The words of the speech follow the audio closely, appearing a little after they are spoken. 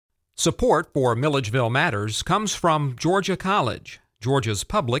Support for Milledgeville Matters comes from Georgia College, Georgia's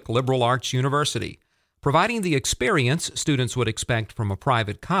public liberal arts university, providing the experience students would expect from a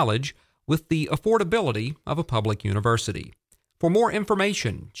private college with the affordability of a public university. For more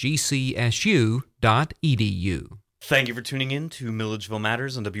information, gcsu.edu. Thank you for tuning in to Milledgeville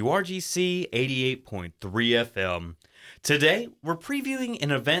Matters on WRGC 88.3 FM. Today, we're previewing an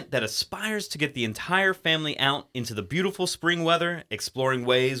event that aspires to get the entire family out into the beautiful spring weather, exploring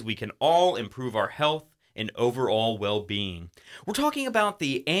ways we can all improve our health and overall well-being. We're talking about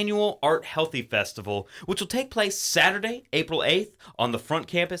the annual ArtHealthy Festival, which will take place Saturday, April 8th, on the front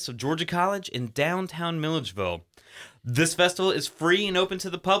campus of Georgia College in downtown Milledgeville. This festival is free and open to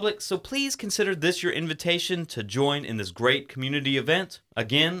the public, so please consider this your invitation to join in this great community event,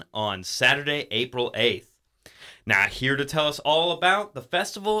 again on Saturday, April 8th. Now, here to tell us all about the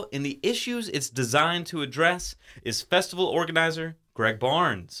festival and the issues it's designed to address is festival organizer Greg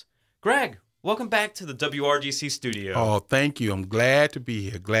Barnes. Greg, welcome back to the WRGC studio. Oh, thank you. I'm glad to be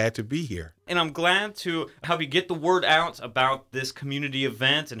here. And I'm glad to help you get the word out about this community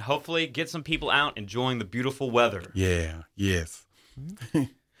event and hopefully get some people out enjoying the beautiful weather. Yeah, yes.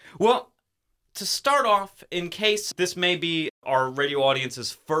 Well, to start off, in case this may be our radio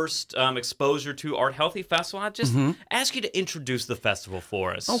audience's first exposure to ArtHealthy Festival, I'd just ask you to introduce the festival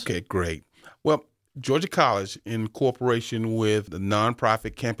for us. Okay, great. Well, Georgia College, in cooperation with the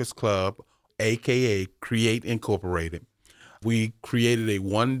nonprofit campus club, a.k.a. Create Incorporated, we created a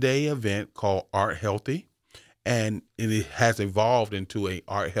one-day event called ArtHealthy, and it has evolved into a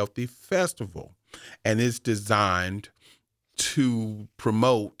ArtHealthy Festival, and it's designed to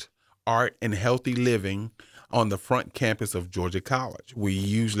promote art and healthy living on the front campus of Georgia College. We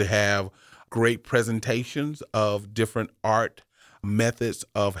usually have great presentations of different art methods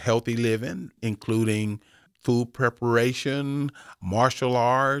of healthy living, including food preparation, martial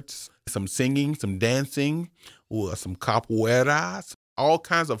arts, some singing, some dancing, some capoeiras, all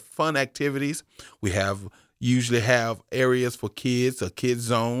kinds of fun activities. We usually have areas for kids, a kids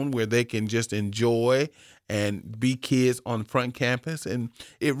zone where they can just enjoy and be kids on front campus. And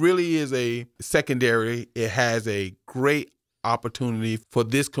it really is a secondary. It has a great opportunity for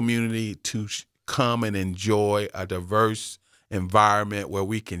this community to come and enjoy a diverse environment where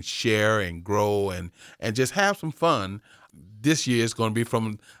we can share and grow and just have some fun. This year is going to be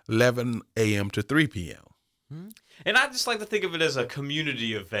from 11 a.m. to 3 p.m. And I just like to think of it as a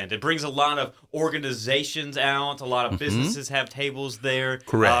community event. It brings a lot of organizations out. A lot of businesses have tables there.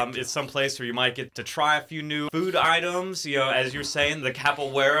 Correct. It's some place where you might get to try a few new food items. You know, as you're saying, the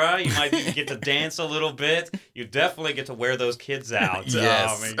capoeira, you might even get to dance a little bit. You definitely get to wear those kids out.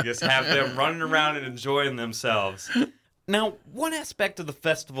 Yes. And just have them running around and enjoying themselves. Now, one aspect of the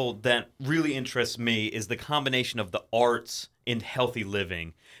festival that really interests me is the combination of the arts and healthy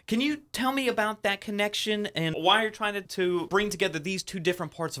living. Can you tell me about that connection and why you're trying to bring together these two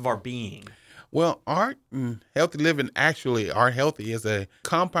different parts of our being? Well, art and healthy living, actually, art healthy is a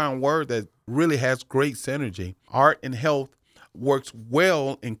compound word that really has great synergy. Art and health works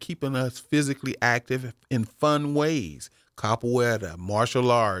well in keeping us physically active in fun ways. Capoeira,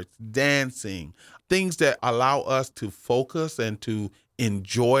 martial arts, dancing, things that allow us to focus and to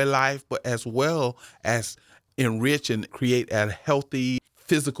enjoy life, but as well as enrich and create a healthy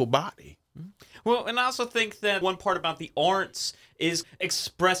physical body. Well, and I also think that one part about the arts is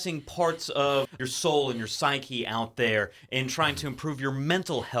expressing parts of your soul and your psyche out there and trying to improve your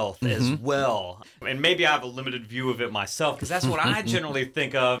mental health as well. And maybe I have a limited view of it myself because that's what I generally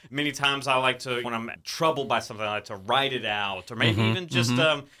think of. Many times I like to, when I'm troubled by something, I like to write it out or maybe even just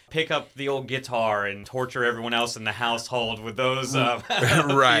pick up the old guitar and torture everyone else in the household with those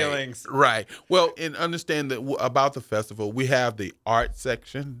feelings. Right. Well, and understand that about the festival, we have the art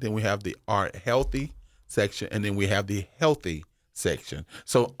section, then we have the art healthy section, and then we have the healthy section.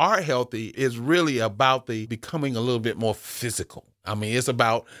 So art healthy is really about the becoming a little bit more physical. I mean, it's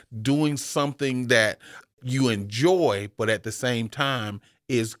about doing something that you enjoy, but at the same time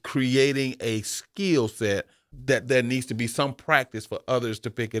is creating a skill set that there needs to be some practice for others to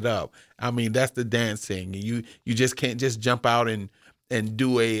pick it up. I mean, that's the dancing. You just can't just jump out and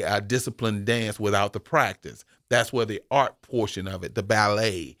do a disciplined dance without the practice. That's where the art portion of it, the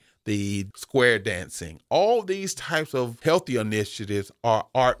ballet, the square dancing, all these types of healthy initiatives are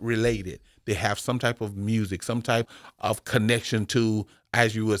art related. They have some type of music, some type of connection to,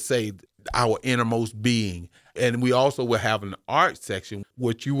 as you would say, our innermost being. And we also will have an art section,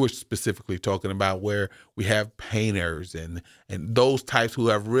 which you were specifically talking about, where we have painters and those types who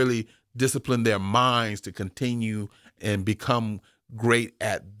have really disciplined their minds to continue and become great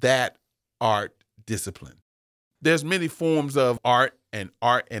at that art discipline. there's many forms of art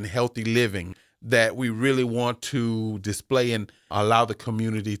and healthy living that we really want to display and allow the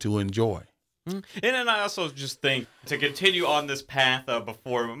community to enjoy. And then I also just think, to continue on this path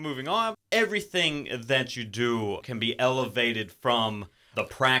before moving on, everything that you do can be elevated from the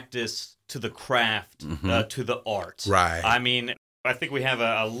practice to the craft to the art. Right. I mean, I think we have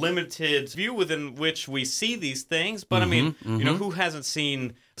a limited view within which we see these things, but I mean, you know, who hasn't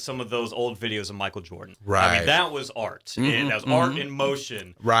seen some of those old videos of Michael Jordan? Right. I mean, that was art. And that was art in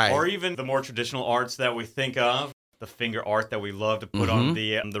motion. Right. Or even the more traditional arts that we think of, the finger art that we love to put on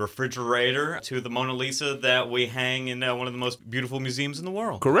the refrigerator, to the Mona Lisa that we hang in one of the most beautiful museums in the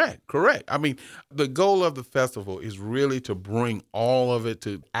world. Correct. I mean, the goal of the festival is really to bring all of it,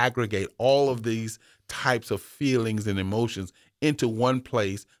 to aggregate all of these types of feelings and emotions into one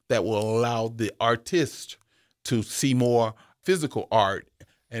place that will allow the artist to see more physical art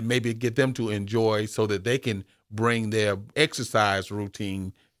and maybe get them to enjoy, so that they can bring their exercise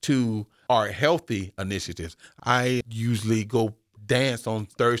routine to art healthy initiatives. I usually go dance on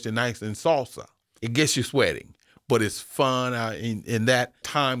Thursday nights in salsa. It gets you sweating, but it's fun, and that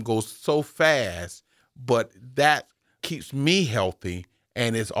time goes so fast, but that keeps me healthy,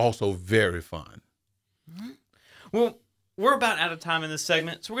 and it's also very fun. Well, we're about out of time in this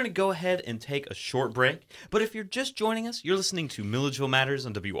segment, so we're going to go ahead and take a short break. But if you're just joining us, you're listening to Milledgeville Matters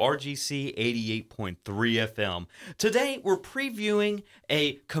on WRGC 88.3 FM. Today, we're previewing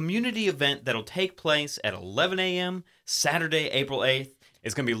a community event that'll take place at 11 a.m. Saturday, April 8th.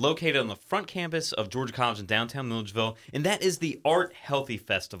 It's going to be located on the front campus of Georgia College in downtown Milledgeville, and that is the ArtHealthy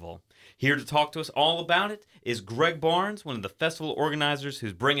Festival. Here to talk to us all about it is Greg Barnes, one of the festival organizers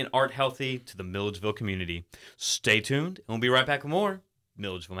who's bringing Art Healthy to the Milledgeville community. Stay tuned, and we'll be right back with more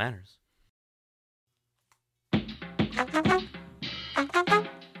Milledgeville Matters.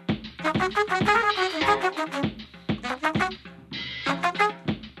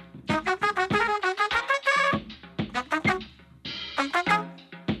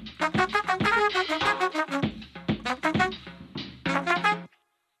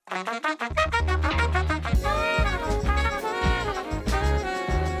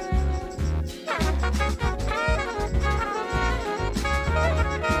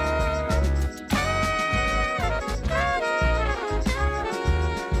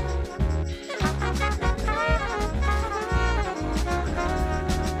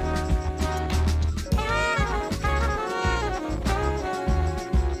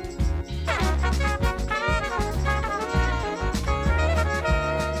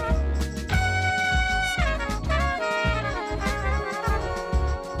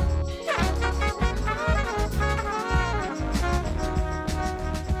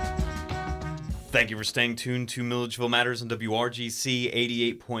 Thank you for staying tuned to Milledgeville Matters on WRGC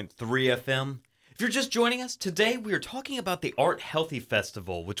 88.3 FM. If you're just joining us, today we are talking about the Art Healthy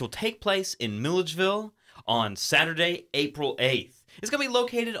Festival, which will take place in Milledgeville on Saturday, April 8th. It's going to be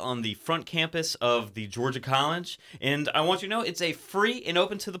located on the front campus of the Georgia College, and I want you to know it's a free and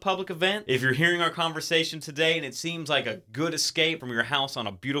open to the public event. If you're hearing our conversation today and it seems like a good escape from your house on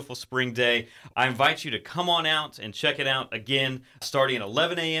a beautiful spring day, I invite you to come on out and check it out again, starting at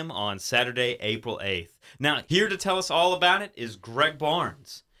 11 a.m. on Saturday, April 8th. Now, here to tell us all about it is Greg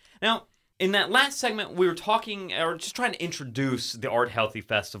Barnes. Now, in that last segment, we were talking, or just trying to introduce the Art Healthy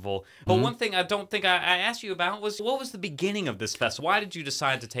Festival. But one thing I don't think I asked you about was, what was the beginning of this festival? Why did you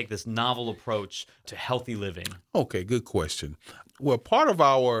decide to take this novel approach to healthy living? Okay, good question. Well, part of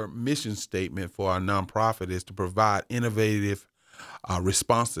our mission statement for our nonprofit is to provide innovative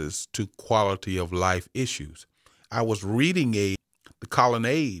responses to quality of life issues. I was reading the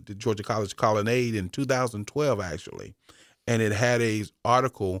Georgia College Colonnade in 2012, actually, and it had an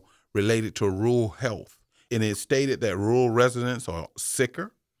article related to rural health. And it stated that rural residents are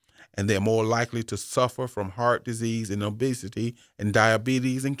sicker and they're more likely to suffer from heart disease and obesity and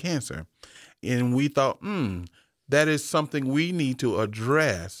diabetes and cancer. And we thought, that is something we need to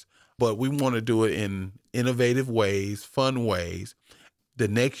address, but we want to do it in innovative ways, fun ways. The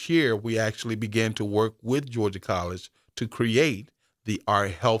next year, we actually began to work with Georgia College to create the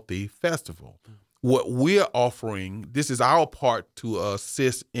Art Healthy Festival. What we're offering, this is our part to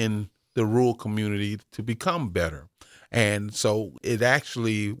assist in the rural community to become better. And so it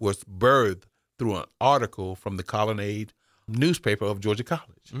actually was birthed through an article from the Colonnade newspaper of Georgia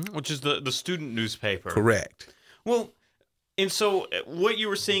College. Which is the student newspaper. Correct. Well, and so what you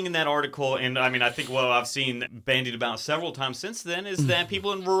were seeing in that article, and I mean, I think what I've seen bandied about several times since then, is that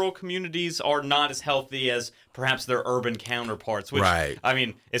people in rural communities are not as healthy as perhaps their urban counterparts, which, right. I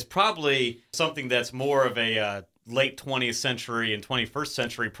mean, is probably something that's more of a late 20th century and 21st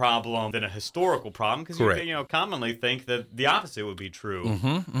century problem than a historical problem, because you commonly think that the opposite would be true.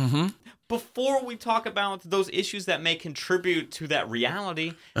 Mm-hmm, mm-hmm. Before we talk about those issues that may contribute to that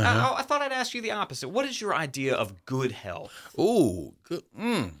reality, I thought I'd ask you the opposite. What is your idea of good health? Ooh, good.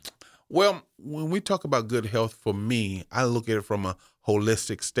 Well, when we talk about good health, for me, I look at it from a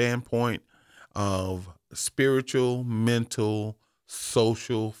holistic standpoint of spiritual, mental,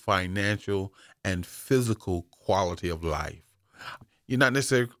 social, financial, and physical quality of life. You're not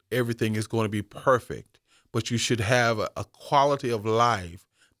necessarily everything is going to be perfect, but you should have a quality of life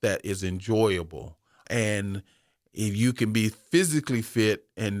that is enjoyable. And if you can be physically fit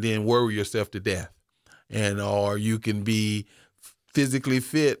and then worry yourself to death, or you can be physically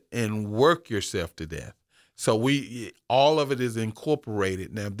fit and work yourself to death. So all of it is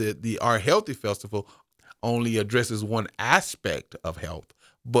incorporated. Now, the ArtHealthy Festival only addresses one aspect of health,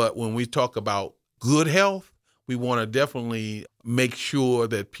 but when we talk about good health, we want to definitely make sure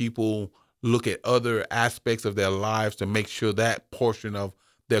that people look at other aspects of their lives to make sure that portion of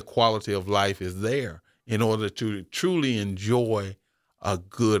their quality of life is there in order to truly enjoy a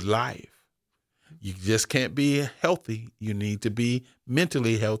good life. You just can't be healthy. You need to be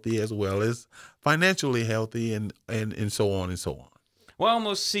mentally healthy as well as financially healthy and so on and so on. Well, I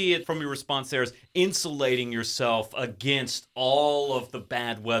almost see it from your response there as insulating yourself against all of the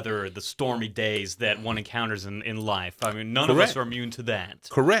bad weather, the stormy days that one encounters in life. I mean, none of us are immune to that.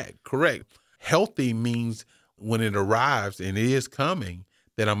 Correct. Healthy means when it arrives and it is coming,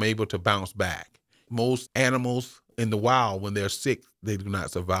 that I'm able to bounce back. Most animals in the wild, when they're sick, they do not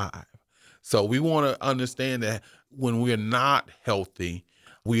survive. So we want to understand that when we're not healthy,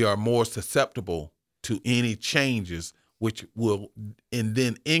 we are more susceptible to any changes, which will and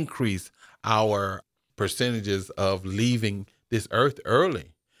then increase our percentages of leaving this earth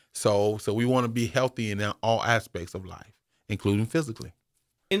early. So we want to be healthy in all aspects of life, including physically.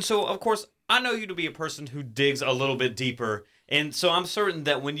 And so, of course, I know you to be a person who digs a little bit deeper. And so I'm certain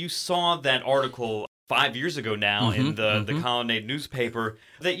that when you saw that article 5 years ago now in the Colonnade newspaper,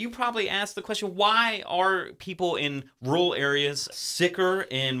 that you probably asked the question, why are people in rural areas sicker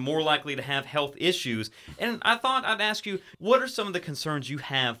and more likely to have health issues? And I thought I'd ask you, what are some of the concerns you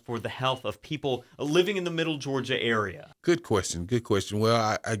have for the health of people living in the Middle Georgia area? Good question.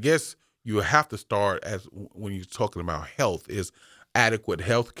 Well, I guess you have to start when you're talking about health is adequate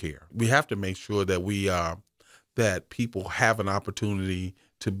health care. We have to make sure that that people have an opportunity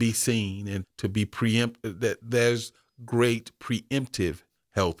to be seen and to be that there's great preemptive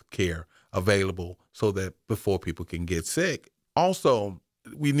health care available so that before people can get sick. Also,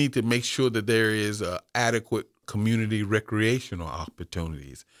 we need to make sure that there is adequate community recreational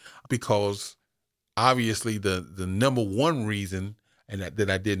opportunities, because obviously the number one reason and that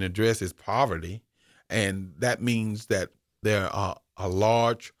I didn't address is poverty. And that means that there are a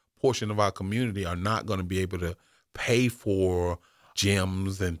large portion of our community are not going to be able to pay for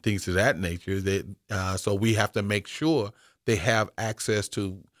gyms and things of that nature. So we have to make sure they have access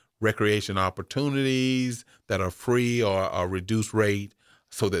to recreation opportunities that are free or a reduced rate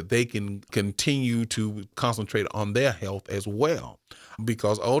so that they can continue to concentrate on their health as well.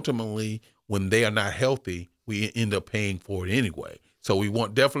 Because ultimately, when they are not healthy, we end up paying for it anyway. So we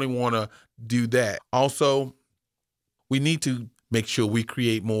definitely want to do that. Also, we need to make sure we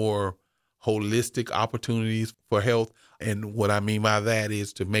create more holistic opportunities for health. And what I mean by that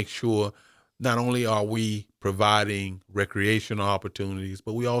is to make sure not only are we providing recreational opportunities,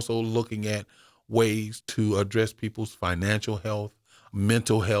 but we also looking at ways to address people's financial health,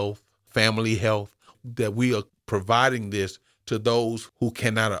 mental health, family health, that we are providing this to those who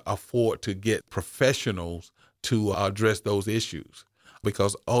cannot afford to get professionals to address those issues.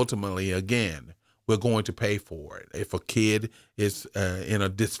 Because ultimately, again, we're going to pay for it. If a kid is in a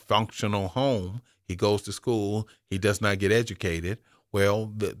dysfunctional home, he goes to school, he does not get educated,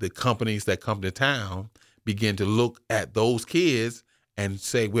 well, the companies that come to town begin to look at those kids and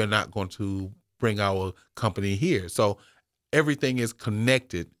say, we're not going to bring our company here. So everything is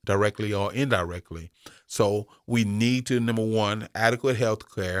connected directly or indirectly. So we need to, number one, adequate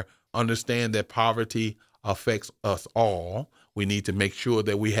health care, understand that poverty affects us all. We need to make sure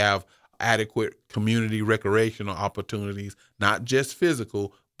that we have adequate community recreational opportunities, not just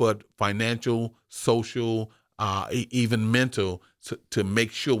physical, but financial, social, even mental, to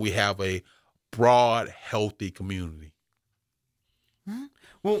make sure we have a broad, healthy community. Mm-hmm.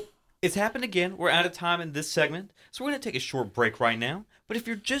 Well, it's happened again. We're out of time in this segment, so we're going to take a short break right now. But if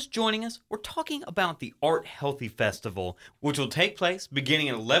you're just joining us, we're talking about the ArtHealthy Festival, which will take place beginning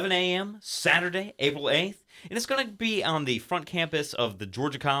at 11 a.m. Saturday, April 8th. and it's going to be on the front campus of the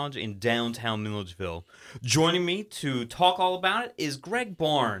Georgia College in downtown Milledgeville. Joining me to talk all about it is Greg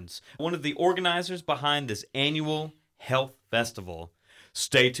Barnes, one of the organizers behind this annual Health Festival.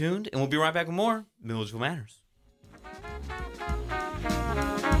 Stay tuned, and we'll be right back with more Milledgeville Matters.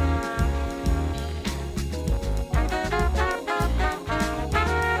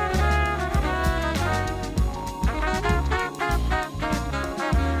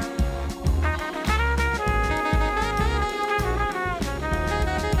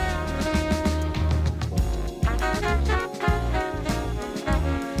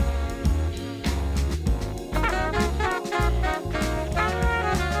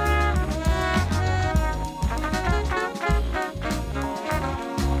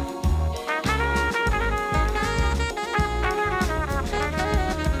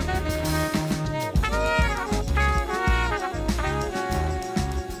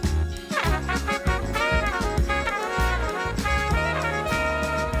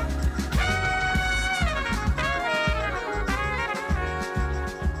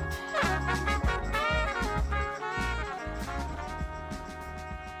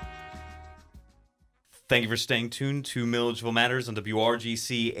 Thank you for staying tuned to Milledgeville Matters on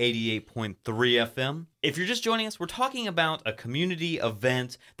WRGC 88.3 FM. If you're just joining us, we're talking about a community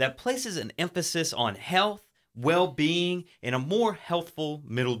event that places an emphasis on health, well-being, and a more healthful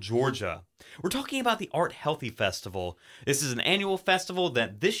Middle Georgia. We're talking about the ArtHealthy Festival. This is an annual festival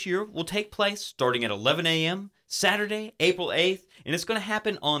that this year will take place starting at 11 a.m. Saturday, April 8th, and it's going to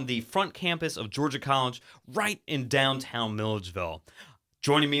happen on the front campus of Georgia College right in downtown Milledgeville.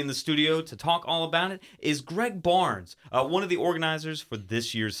 Joining me in the studio to talk all about it is Greg Barnes, one of the organizers for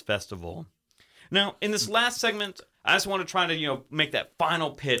this year's festival. Now, in this last segment, I just want to try to, make that final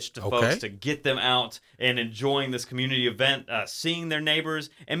pitch to folks to get them out and enjoying this community event, seeing their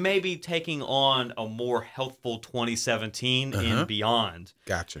neighbors, and maybe taking on a more healthful 2017 and beyond.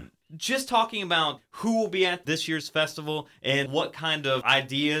 Gotcha. Just talking about who will be at this year's festival and what kind of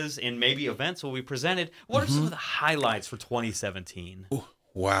ideas and maybe events will be presented. What are some of the highlights for 2017? Ooh,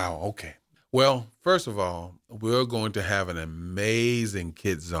 wow. Okay. Well, first of all, we're going to have an amazing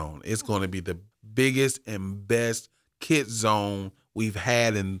kids zone. It's going to be the biggest and best kids zone we've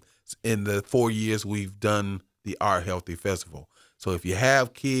had in the 4 years we've done the ArtHealthy Festival. So if you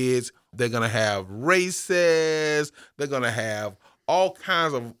have kids, they're going to have races. They're going to have all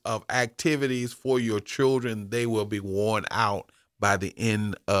kinds of activities for your children. They will be worn out by the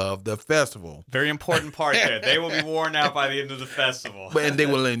end of the festival. Very important part there. They will be worn out by the end of the festival. And they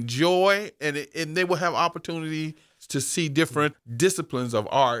will enjoy, and they will have opportunity to see different disciplines of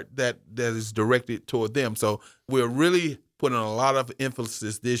art that is directed toward them. So we're really putting a lot of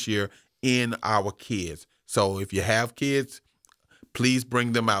emphasis this year in our kids. So if you have kids, please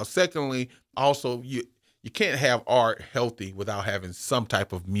bring them out. Secondly, also, you can't have art healthy without having some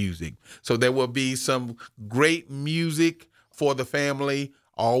type of music. So there will be some great music for the family,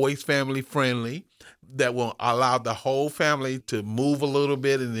 always family friendly, that will allow the whole family to move a little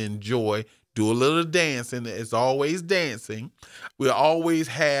bit and enjoy, do a little dancing. It's always dancing. We always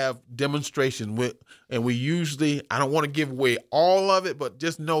have demonstration and we usually, I don't want to give away all of it, but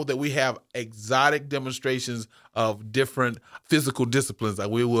just know that we have exotic demonstrations of different physical disciplines. Like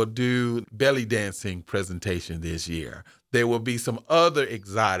we will do belly dancing presentation this year. There will be some other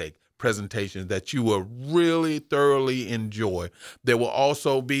exotic presentations that you will really thoroughly enjoy. There will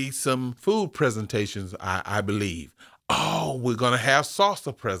also be some food presentations, I believe. Oh, we're going to have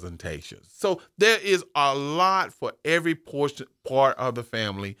salsa presentations. So there is a lot for every part of the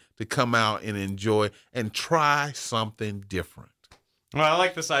family to come out and enjoy and try something different. Well, I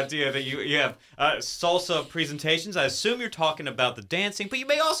like this idea that you have salsa presentations. I assume you're talking about the dancing, but you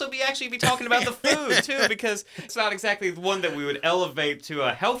may also be talking about the food, too, because it's not exactly the one that we would elevate to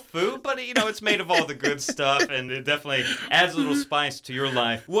a health food, but, it's made of all the good stuff, and it definitely adds a little spice to your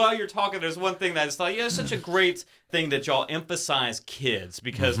life. While you're talking, there's one thing that I just thought, it's such a great thing that y'all emphasize kids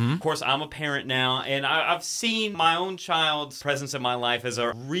because, of course, I'm a parent now, and I've seen my own child's presence in my life as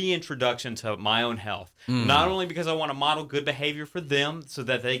a reintroduction to my own health. Not only because I want to model good behavior for them so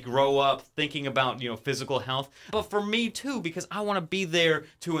that they grow up thinking about, physical health, but for me, too, because I want to be there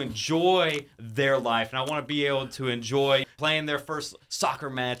to enjoy their life, and I want to be able to enjoy playing their first soccer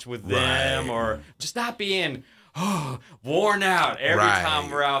match with them or just not being worn out every time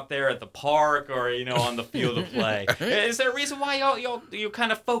we're out there at the park or on the field of play. Is there a reason why you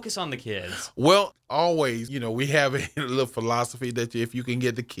kind of focus on the kids? Well, always, we have a little philosophy that if you can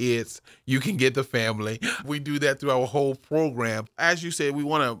get the kids, you can get the family. We do that through our whole program. As you said, we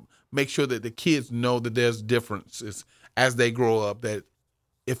want to make sure that the kids know that there's differences as they grow up, that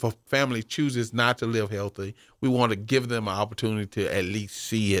if a family chooses not to live healthy, we want to give them an opportunity to at least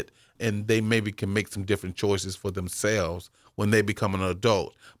see it, and they maybe can make some different choices for themselves when they become an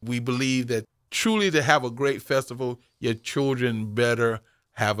adult. We believe that truly to have a great festival, your children better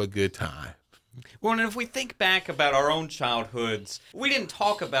have a good time. Well, and if we think back about our own childhoods, we didn't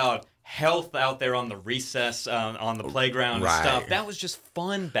talk about health out there on the recess, on the playground and stuff. That was just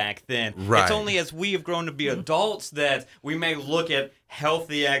fun back then. Right. It's only as we have grown to be adults that we may look at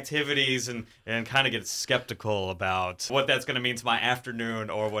healthy activities and kind of get skeptical about what that's going to mean to my afternoon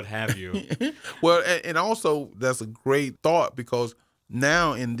or what have you. Well, and also that's a great thought, because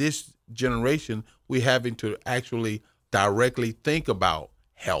now in this generation, we're having to actually directly think about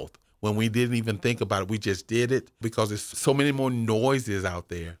health. When we didn't even think about it, we just did it because there's so many more noises out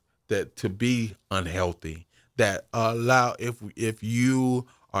there that to be unhealthy that allow, if you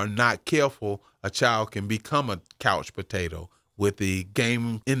are not careful, a child can become a couch potato with the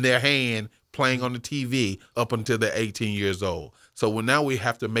game in their hand playing on the TV up until they're 18 years old. So now we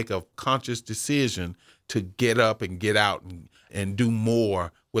have to make a conscious decision to get up and get out and do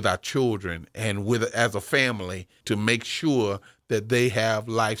more with our children and as a family to make sure that they have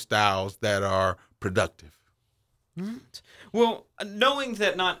lifestyles that are productive. Well, knowing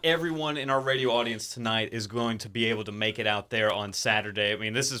that not everyone in our radio audience tonight is going to be able to make it out there on Saturday, I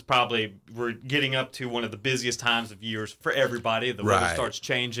mean, this is probably, we're getting up to one of the busiest times of years for everybody. The weather starts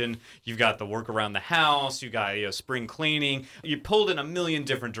changing. You've got the work around the house. You've got spring cleaning. You pulled in a million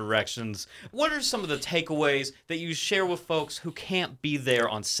different directions. What are some of the takeaways that you share with folks who can't be there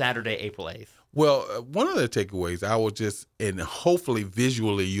on Saturday, April 8th? Well, one of the takeaways, I will just, and hopefully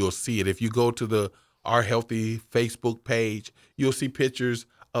visually you'll see it. If you go to the ArtHealthy Facebook page, you'll see pictures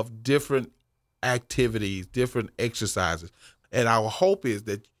of different activities, different exercises. And our hope is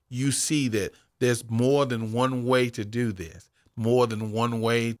that you see that there's more than one way to do this, more than one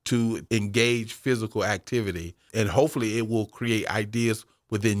way to engage physical activity. And hopefully it will create ideas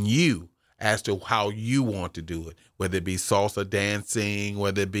within you as to how you want to do it, whether it be salsa dancing,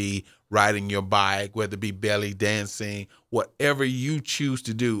 whether it be riding your bike, whether it be belly dancing, whatever you choose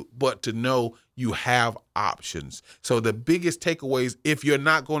to do, but to know you have options. So the biggest takeaways, if you're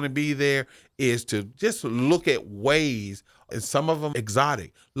not going to be there, is to just look at ways, and some of them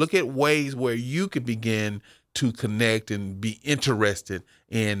exotic, look at ways where you could begin to connect and be interested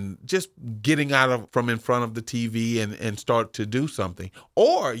in just getting out from in front of the TV and start to do something,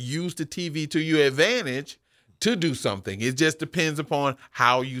 or use the TV to your advantage to do something. It just depends upon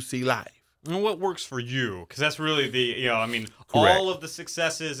how you see life. And what works for you? Because that's really the, Correct. all of the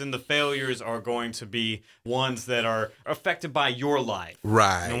successes and the failures are going to be ones that are affected by your life.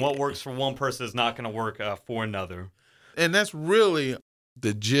 Right. And what works for one person is not going to work for another. And that's really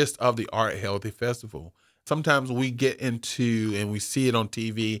the gist of the ArtHealthy Festival. Sometimes we get into, and we see it on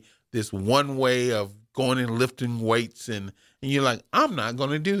TV, this one way of going and lifting weights, and you're like, I'm not going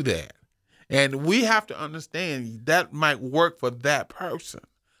to do that. And we have to understand that might work for that person.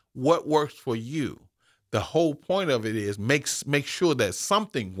 What works for you? The whole point of it is make sure that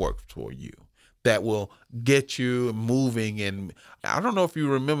something works for you that will get you moving. And I don't know if you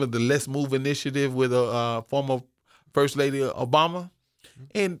remember the Let's Move initiative with former First Lady Obama.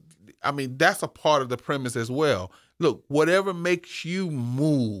 And I mean, that's a part of the premise as well. Look, whatever makes you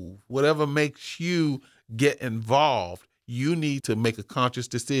move, whatever makes you get involved, you need to make a conscious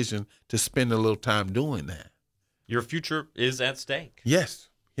decision to spend a little time doing that. Your future is at stake. Yes.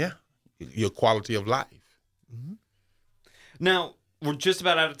 Yeah. Your quality of life. Mm-hmm. Now, we're just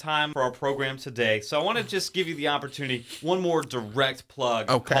about out of time for our program today, so I want to just give you the opportunity, one more direct plug,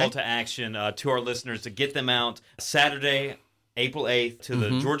 call to action to our listeners to get them out Saturday, April 8th, to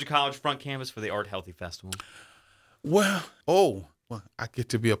the Georgia College front campus for the ArtHealthy Festival. Well, I get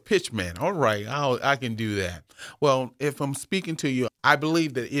to be a pitch man. All right, I can do that. Well, if I'm speaking to you, I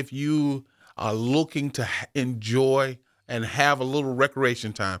believe that if you are looking to enjoy and have a little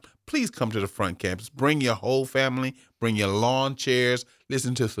recreation time, please come to the front campus. Bring your whole family, bring your lawn chairs,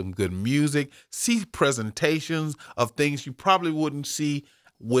 listen to some good music, see presentations of things you probably wouldn't see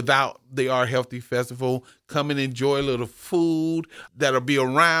without the ArtHealthy Festival. Come and enjoy a little food that'll be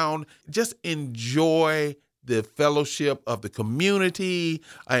around. Just enjoy the fellowship of the community.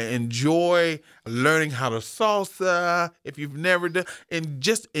 Enjoy learning how to salsa if you've never done, and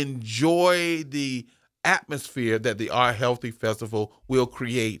just enjoy the atmosphere that the ArtHealthy Festival will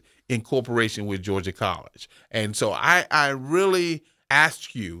create in cooperation with Georgia College. And so I really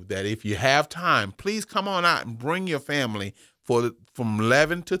ask you that if you have time, please come on out and bring your family from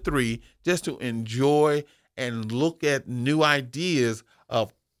 11 to 3 just to enjoy and look at new ideas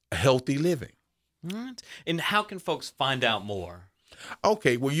of healthy living. Right. And how can folks find out more?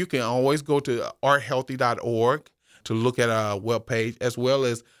 Okay, well, you can always go to arthealthy.org to look at our webpage, as well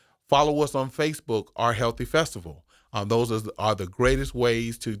as follow us on Facebook, ArtHealthy Festival. Those are the greatest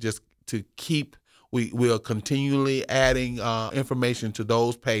ways to keep. We are continually adding information to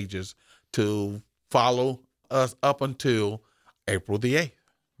those pages to follow us up until April the 8th.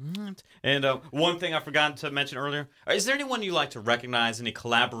 And one thing I forgot to mention earlier, is there anyone you'd like to recognize, any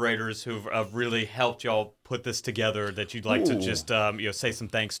collaborators who've really helped y'all put this together that you'd like to just say some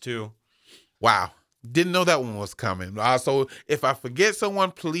thanks to? Wow. Didn't know that one was coming. So if I forget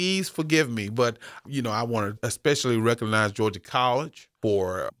someone, please forgive me. But, I want to especially recognize Georgia College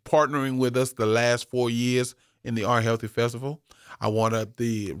for partnering with us the last 4 years in the ArtHealthy Festival. I want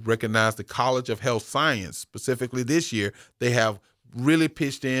to recognize the College of Health Science. Specifically this year, they have really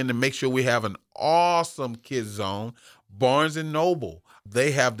pitched in and make sure we have an awesome kids zone. Barnes & Noble,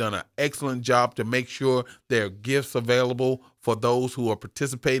 they have done an excellent job to make sure there are gifts available for those who are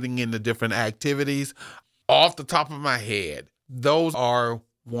participating in the different activities. Off the top of my head, those are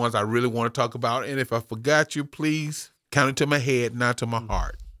ones I really want to talk about. And if I forgot you, please count it to my head, not to my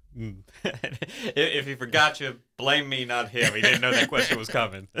heart. If he forgot you, blame me, not him. He didn't know that question was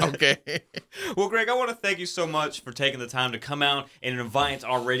coming. Okay. Well, Greg, I want to thank you so much for taking the time to come out and invite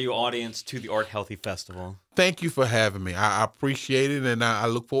our radio audience to the ArtHealthy Festival. Thank you for having me. I appreciate it, and I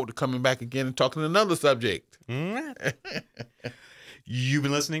look forward to coming back again and talking another subject. You've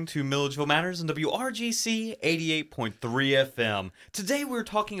been listening to Milledgeville Matters on WRGC 88.3 FM. Today we're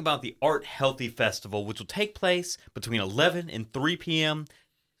talking about the ArtHealthy Festival, which will take place between 11 and 3 p.m.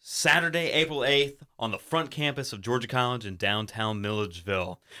 Saturday, April 8th, on the front campus of Georgia College in downtown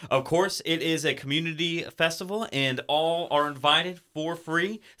Milledgeville. Of course, it is a community festival, and all are invited for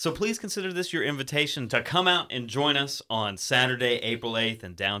free. So please consider this your invitation to come out and join us on Saturday, April 8th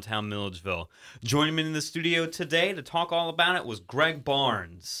in downtown Milledgeville. Joining me in the studio today to talk all about it was Greg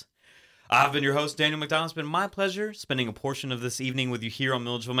Barnes. I've been your host, Daniel McDonald. It's been my pleasure spending a portion of this evening with you here on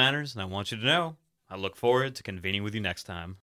Milledgeville Matters, and I want you to know I look forward to convening with you next time.